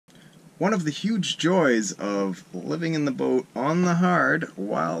One of the huge joys of living in the boat on the hard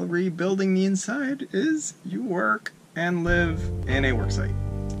while rebuilding the inside is you work and live in a work site.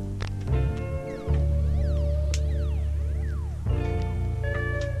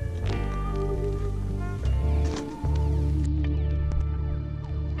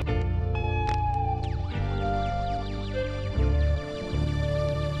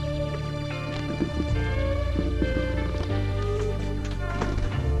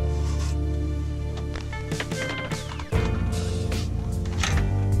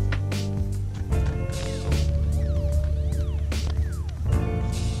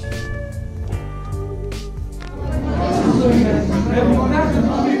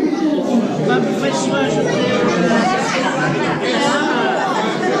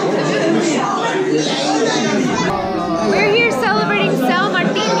 We're here celebrating São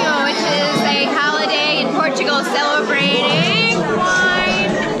Martinho, which is a holiday in Portugal celebrating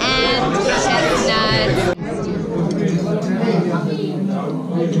wine and chestnuts.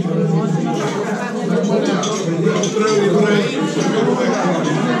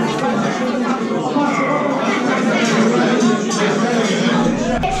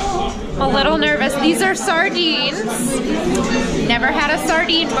 I'm a little nervous. These are sardines. Never had a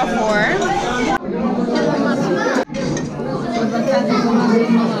sardine before.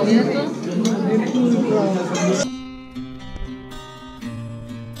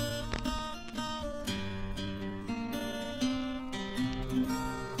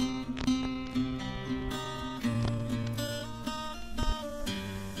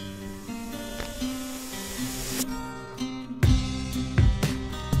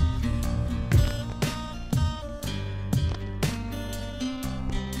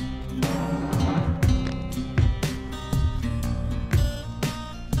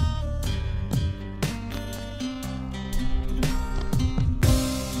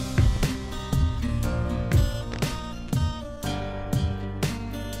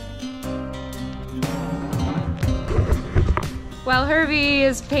 While Herby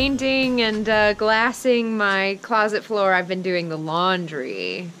is painting and glassing my closet floor, I've been doing the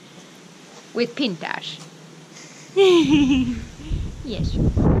laundry with pintash. Yes.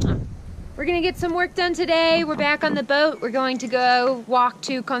 We're gonna get some work done today. We're back on the boat. We're going to go walk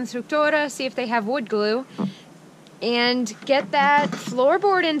to Constructora, see if they have wood glue, and get that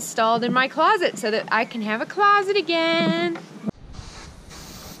floorboard installed in my closet so that I can have a closet again.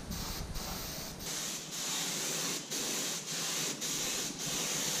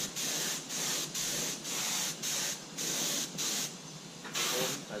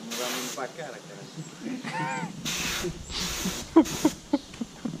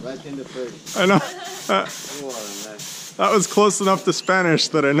 Right in the face. I know. That was close enough to Spanish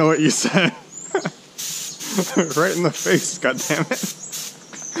that I know what you said. Right in the face, goddammit.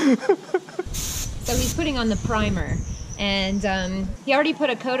 So he's putting on the primer, and he already put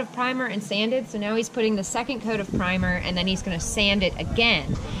a coat of primer and sanded, so now he's putting the second coat of primer, and then he's going to sand it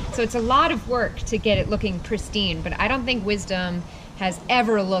again. So it's a lot of work to get it looking pristine, but I don't think Wisdom has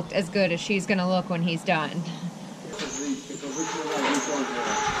ever looked as good as she's going to look when he's done.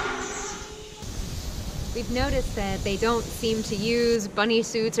 We've noticed that they don't seem to use bunny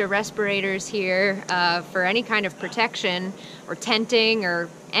suits or respirators here for any kind of protection or tenting or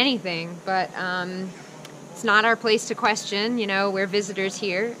anything, but it's not our place to question. You know, we're visitors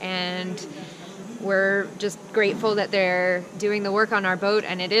here, and we're just grateful that they're doing the work on our boat,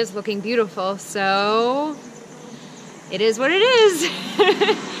 and it is looking beautiful, so it is what it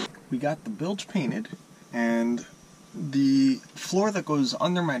is. We got the bilge painted, and the floor that goes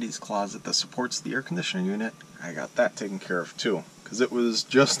under Maddie's closet that supports the air conditioner unit, I got that taken care of too, because it was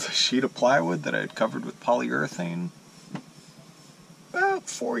just a sheet of plywood that I had covered with polyurethane about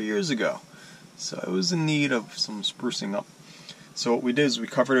 4 years ago. So it was in need of some sprucing up. So what we did is we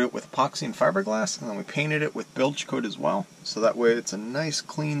covered it with epoxy and fiberglass, and then we painted it with bilge coat as well, so that way it's a nice,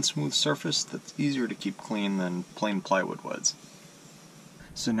 clean, smooth surface that's easier to keep clean than plain plywood was.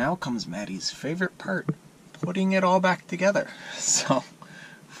 So now comes Maddie's favorite part, putting it all back together. So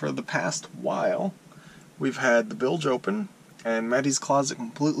for the past while, we've had the bilge open and Maddie's closet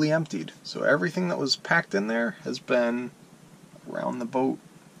completely emptied. So everything that was packed in there has been around the boat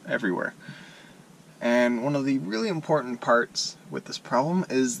everywhere. And one of the really important parts with this problem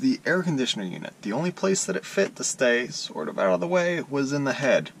is the air conditioner unit. The only place that it fit to stay sort of out of the way was in the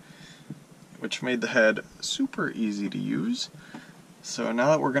head, which made the head super easy to use. So now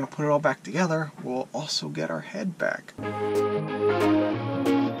that we're going to put it all back together, we'll also get our head back.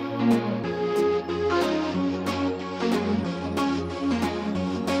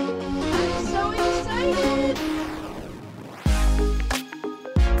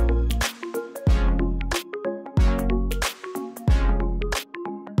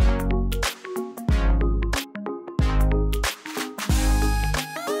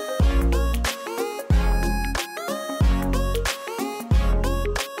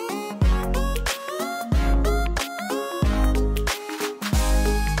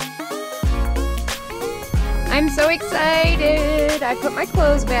 I'm so excited. I put my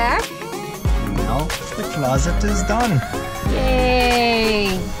clothes back. Now the closet is done.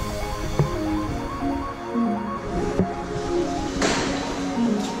 Yay!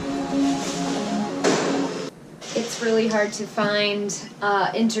 It's really hard to find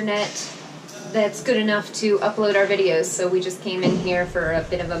internet that's good enough to upload our videos, so we just came in here for a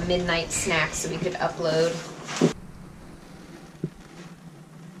bit of a midnight snack so we could upload.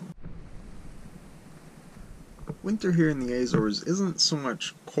 Winter here in the Azores isn't so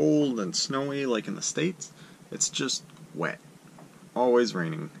much cold and snowy like in the States, it's just wet. Always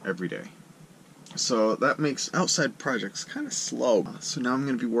raining every day. So that makes outside projects kind of slow. So now I'm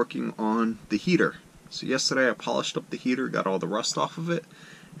going to be working on the heater. So yesterday I polished up the heater, got all the rust off of it,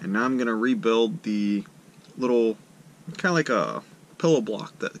 and now I'm going to rebuild the little, kind of like a pillow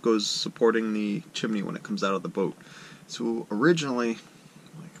block that goes supporting the chimney when it comes out of the boat. So originally,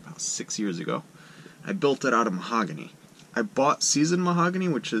 like about 6 years ago, I built it out of mahogany. I bought seasoned mahogany,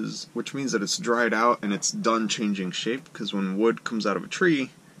 which means that it's dried out and it's done changing shape, because when wood comes out of a tree,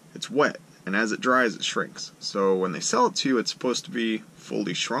 it's wet, and as it dries, it shrinks. So when they sell it to you, it's supposed to be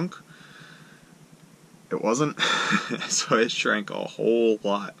fully shrunk. It wasn't, so it shrank a whole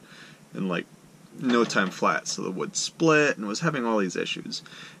lot in like no time flat. So the wood split and was having all these issues.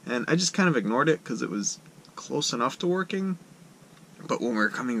 And I just kind of ignored it because it was close enough to working. But when we were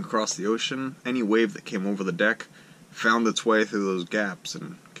coming across the ocean, any wave that came over the deck found its way through those gaps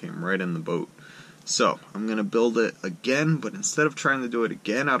and came right in the boat. So I'm going to build it again, but instead of trying to do it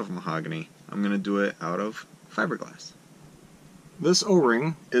again out of mahogany, I'm going to do it out of fiberglass. This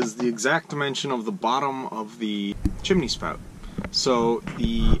O-ring is the exact dimension of the bottom of the chimney spout. So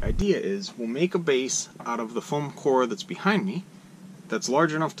the idea is we'll make a base out of the foam core that's behind me that's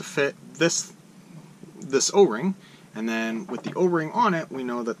large enough to fit this O-ring, and then with the O-ring on it, we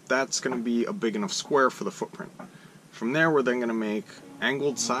know that that's going to be a big enough square for the footprint. From there, we're then going to make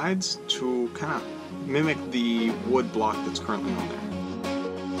angled sides to kind of mimic the wood block that's currently on there.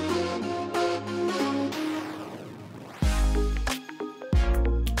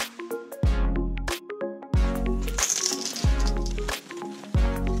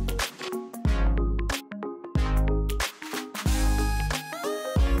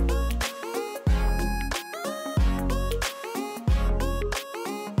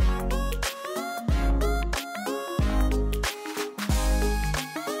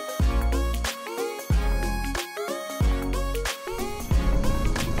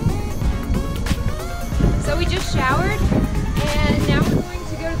 So we just showered, and now we're going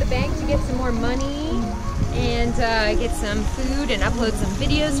to go to the bank to get some more money and get some food and upload some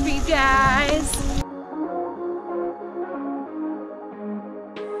videos for you guys.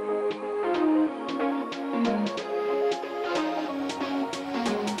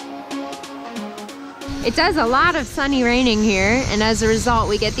 It does a lot of sunny raining here, and as a result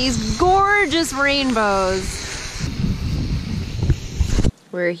we get these gorgeous rainbows.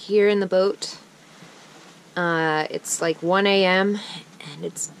 We're here in the boat. It's like 1 a.m. and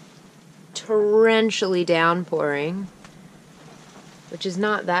it's torrentially downpouring, which is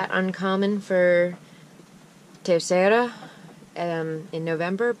not that uncommon for THEFATRAT in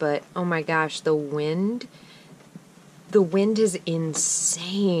November, but oh my gosh, the wind is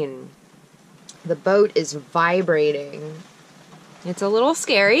insane. The boat is vibrating. It's a little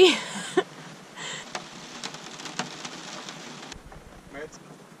scary.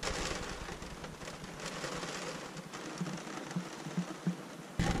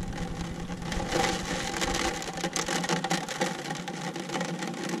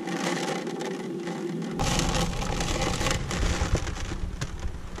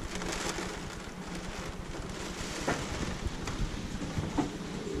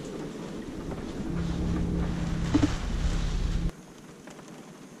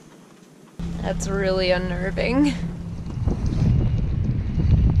 That's really unnerving.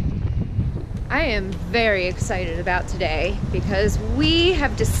 I am very excited about today because we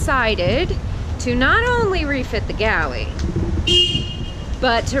have decided to not only refit the galley,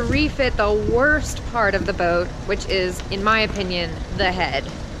 but to refit the worst part of the boat, which is, in my opinion, the head.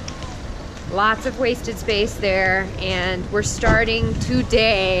 Lots of wasted space there, and we're starting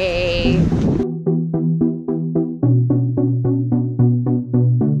today.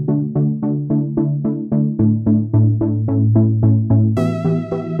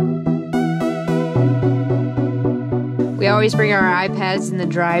 We always bring our iPads in the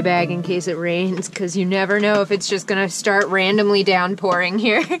dry bag in case it rains, because you never know if it's just gonna start randomly downpouring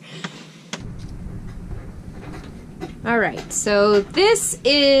here. Alright, so this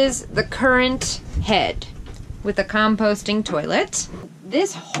is the current head with the composting toilet.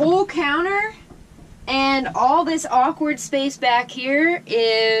 This whole counter And all this awkward space back here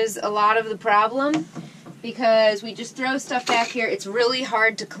is a lot of the problem because we just throw stuff back here. It's really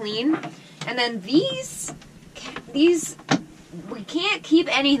hard to clean. And then these we can't keep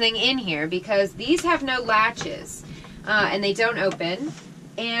anything in here because these have no latches and they don't open.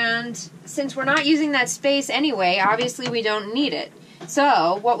 And since we're not using that space anyway, obviously we don't need it.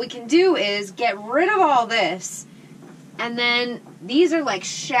 So what we can do is get rid of all this, and then these are like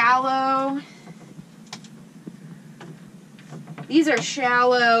shallow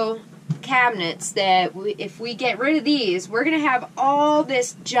cabinets that if we get rid of these, we're going to have all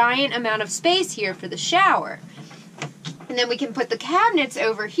this giant amount of space here for the shower. And then we can put the cabinets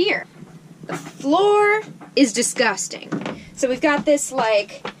over here. The floor is disgusting. So we've got this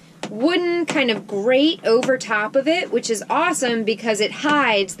like wooden kind of grate over top of it, which is awesome because it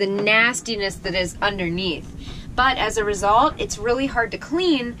hides the nastiness that is underneath. But as a result, it's really hard to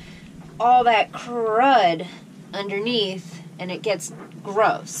clean all that crud underneath, and it gets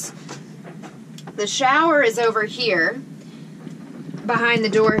gross. The shower is over here, behind the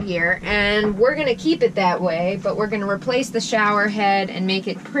door here, and we're going to keep it that way, but we're going to replace the shower head and make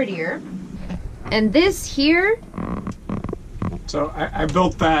it prettier. And this here... So I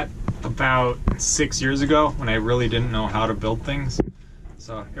built that about 6 years ago when I really didn't know how to build things.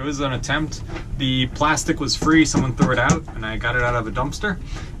 So it was an attempt. The plastic was free, someone threw it out, and I got it out of a dumpster.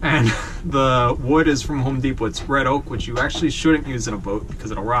 And the wood is from Home Depot. It's red oak, which you actually shouldn't use in a boat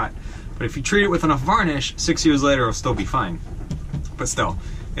because it'll rot. But if you treat it with enough varnish, 6 years later it'll still be fine. But still,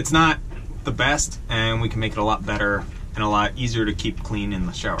 it's not the best, and we can make it a lot better and a lot easier to keep clean in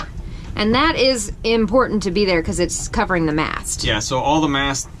the shower. And that is important to be there because it's covering the mast. Yeah, so all the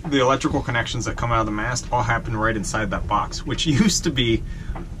mast, the electrical connections that come out of the mast all happen right inside that box, which used to be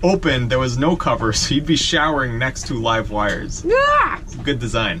open. There was no cover, so you'd be showering next to live wires. Ah! It's good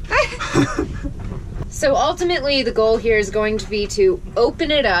design. So ultimately the goal here is going to be to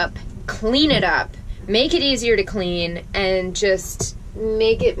open it up, clean it up, make it easier to clean, and just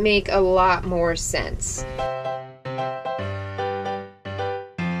make it make a lot more sense.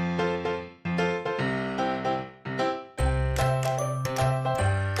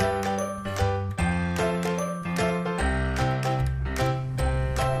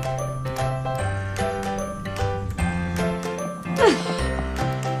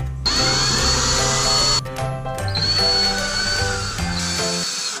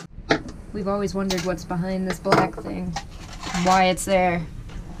 We've always wondered what's behind this black thing, why it's there.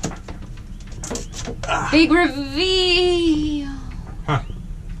 Big reveal! Huh.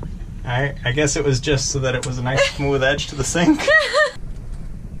 I guess it was just so that it was a nice smooth edge to the sink.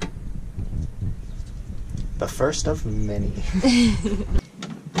 The first of many.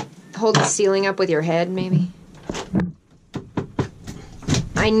 Hold the ceiling up with your head, maybe?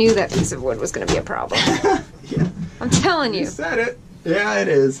 I knew that piece of wood was going to be a problem. Yeah. I'm telling you. You said it. Yeah, it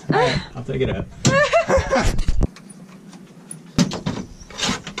is. All right, I'll take it out.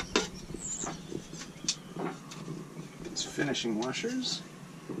 It's finishing washers.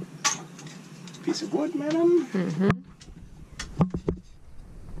 Piece of wood, madam. Mm-hmm.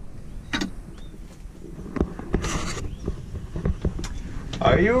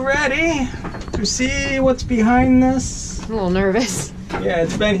 Are you ready to see what's behind this? I'm a little nervous. Yeah,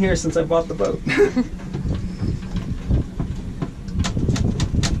 it's been here since I bought the boat.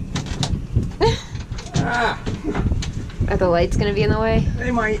 Ah, Are the lights going to be in the way?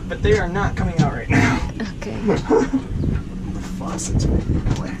 they might, but they are not coming out right now. Okay. The faucets are in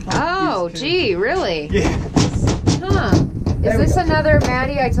the way. Oh, gee, really? Yeah. Huh. Is this another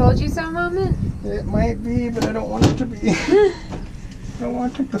Maddie I told you so moment? It might be, but I don't want it to be. I don't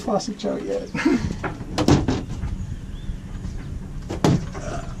want to take the faucets out yet.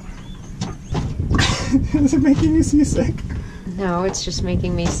 Is it making you seasick? No, it's just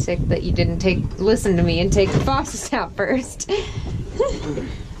making me sick that you didn't listen to me and take the faucets out first.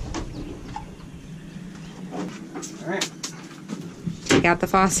 Alright. Take out the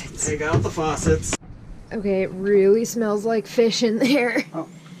faucets. Take out the faucets. Okay, it really smells like fish in there. Oh.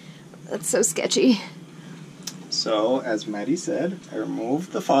 That's so sketchy. So, as Maddie said, I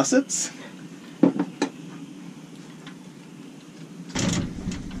removed the faucets.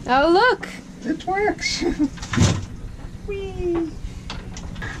 Oh, look! It works. Whee!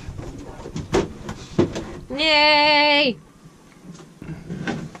 Yay!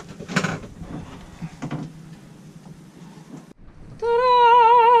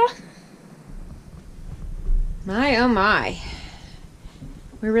 Ta-da! My, oh my.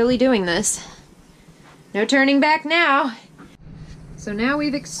 We're really doing this. No turning back now. So now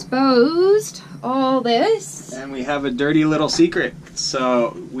we've exposed all this. And we have a dirty little secret.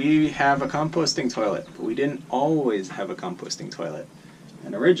 So we have a composting toilet, but we didn't always have a composting toilet.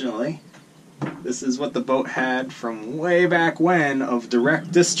 And originally, this is what the boat had from way back when of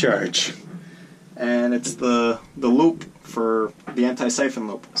direct discharge. And it's the loop for the anti-siphon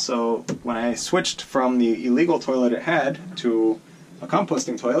loop. So when I switched from the illegal toilet it had to a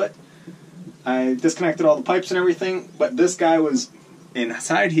composting toilet, I disconnected all the pipes and everything, but this guy was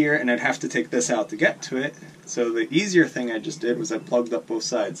inside here and I'd have to take this out to get to it. So the easier thing I just did was I plugged up both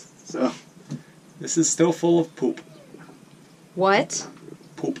sides. So this is still full of poop. What?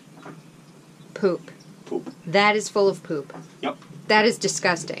 Poop. Poop. Poop. That is full of poop. Yep. That is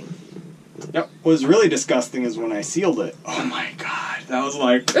disgusting. Yep. What was really disgusting is when I sealed it. Oh my god. That was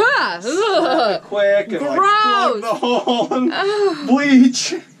like... quick and gross! Like plug the hole and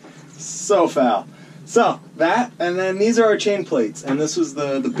bleach. So foul. So, that, and then these are our chain plates. And this was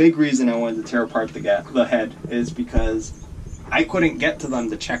the big reason I wanted to tear apart the head, is because I couldn't get to them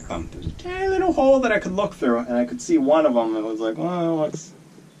to check them. There's a tiny little hole that I could look through, and I could see one of them, and I was like, well, it looks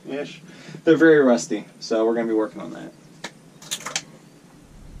ish. They're very rusty, so we're going to be working on that.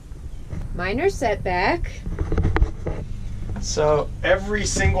 Minor setback. So every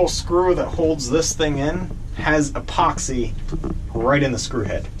single screw that holds this thing in has epoxy right in the screw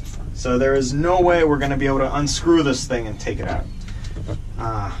head. So there is no way we're going to be able to unscrew this thing and take it out.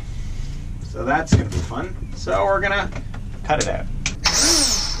 So that's going to be fun. So we're going to cut it out.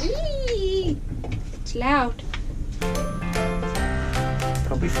 It's loud.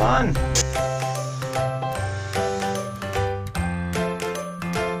 It'll be fun.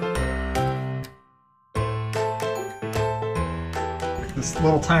 This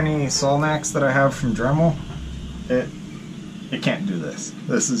little tiny Solmax that I have from Dremel, it can't do this.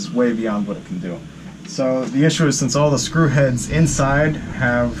 This is way beyond what it can do. So the issue is, since all the screw heads inside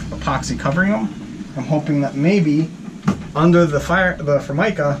have epoxy covering them, I'm hoping that maybe under the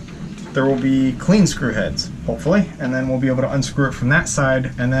Formica there will be clean screw heads, hopefully, and then we'll be able to unscrew it from that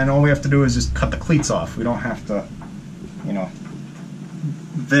side, and then all we have to do is just cut the cleats off. We don't have to, you know,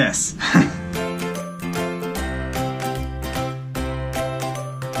 this.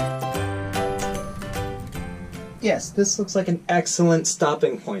 Yes, this looks like an excellent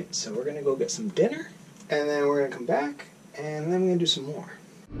stopping point. So we're gonna go get some dinner, and then we're gonna come back, and then we're gonna do some more.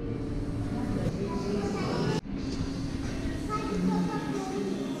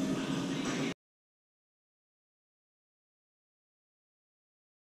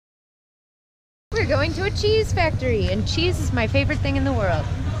 We're going to a cheese factory, and cheese is my favorite thing in the world.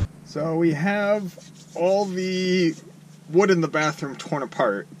 So we have all the wood in the bathroom torn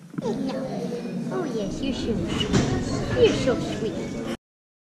apart. Oh, no. Oh, yes, you're so sweet. You're so sweet.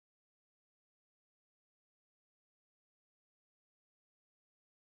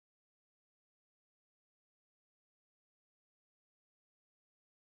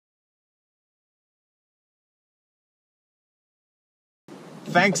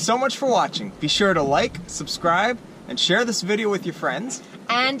 Thanks so much for watching. Be sure to like, subscribe, and share this video with your friends.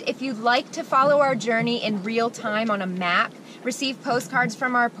 And if you'd like to follow our journey in real time on a map, receive postcards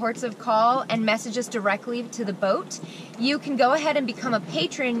from our ports of call, and message us directly to the boat, you can go ahead and become a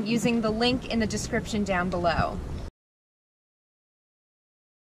patron using the link in the description down below.